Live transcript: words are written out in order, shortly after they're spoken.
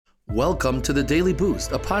Welcome to the Daily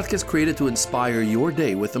Boost, a podcast created to inspire your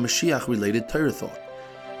day with a Moshiach-related Torah thought.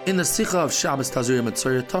 In the Sicha of Shabbos Tazir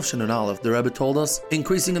Mitzvah Tafshin and Aleph, the Rebbe told us,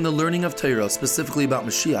 increasing in the learning of Torah, specifically about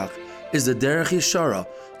Moshiach, is the Derech Yeshara,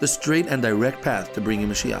 the straight and direct path to bringing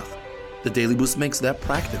Moshiach. The Daily Boost makes that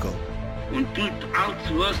practical. Und tut alles,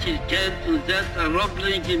 was ihr kennt, und setzt ein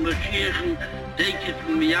Robbling in Moshiach, denke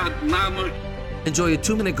von mir Mamos. Enjoy a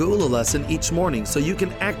 2-minute Geulah lesson each morning so you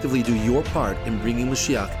can actively do your part in bringing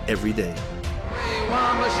Moshiach every day.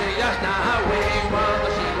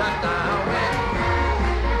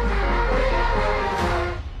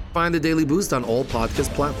 Find the Daily Boost on all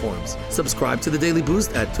podcast platforms. Subscribe to the Daily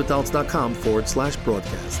Boost at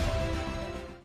tutaltz.com/broadcast.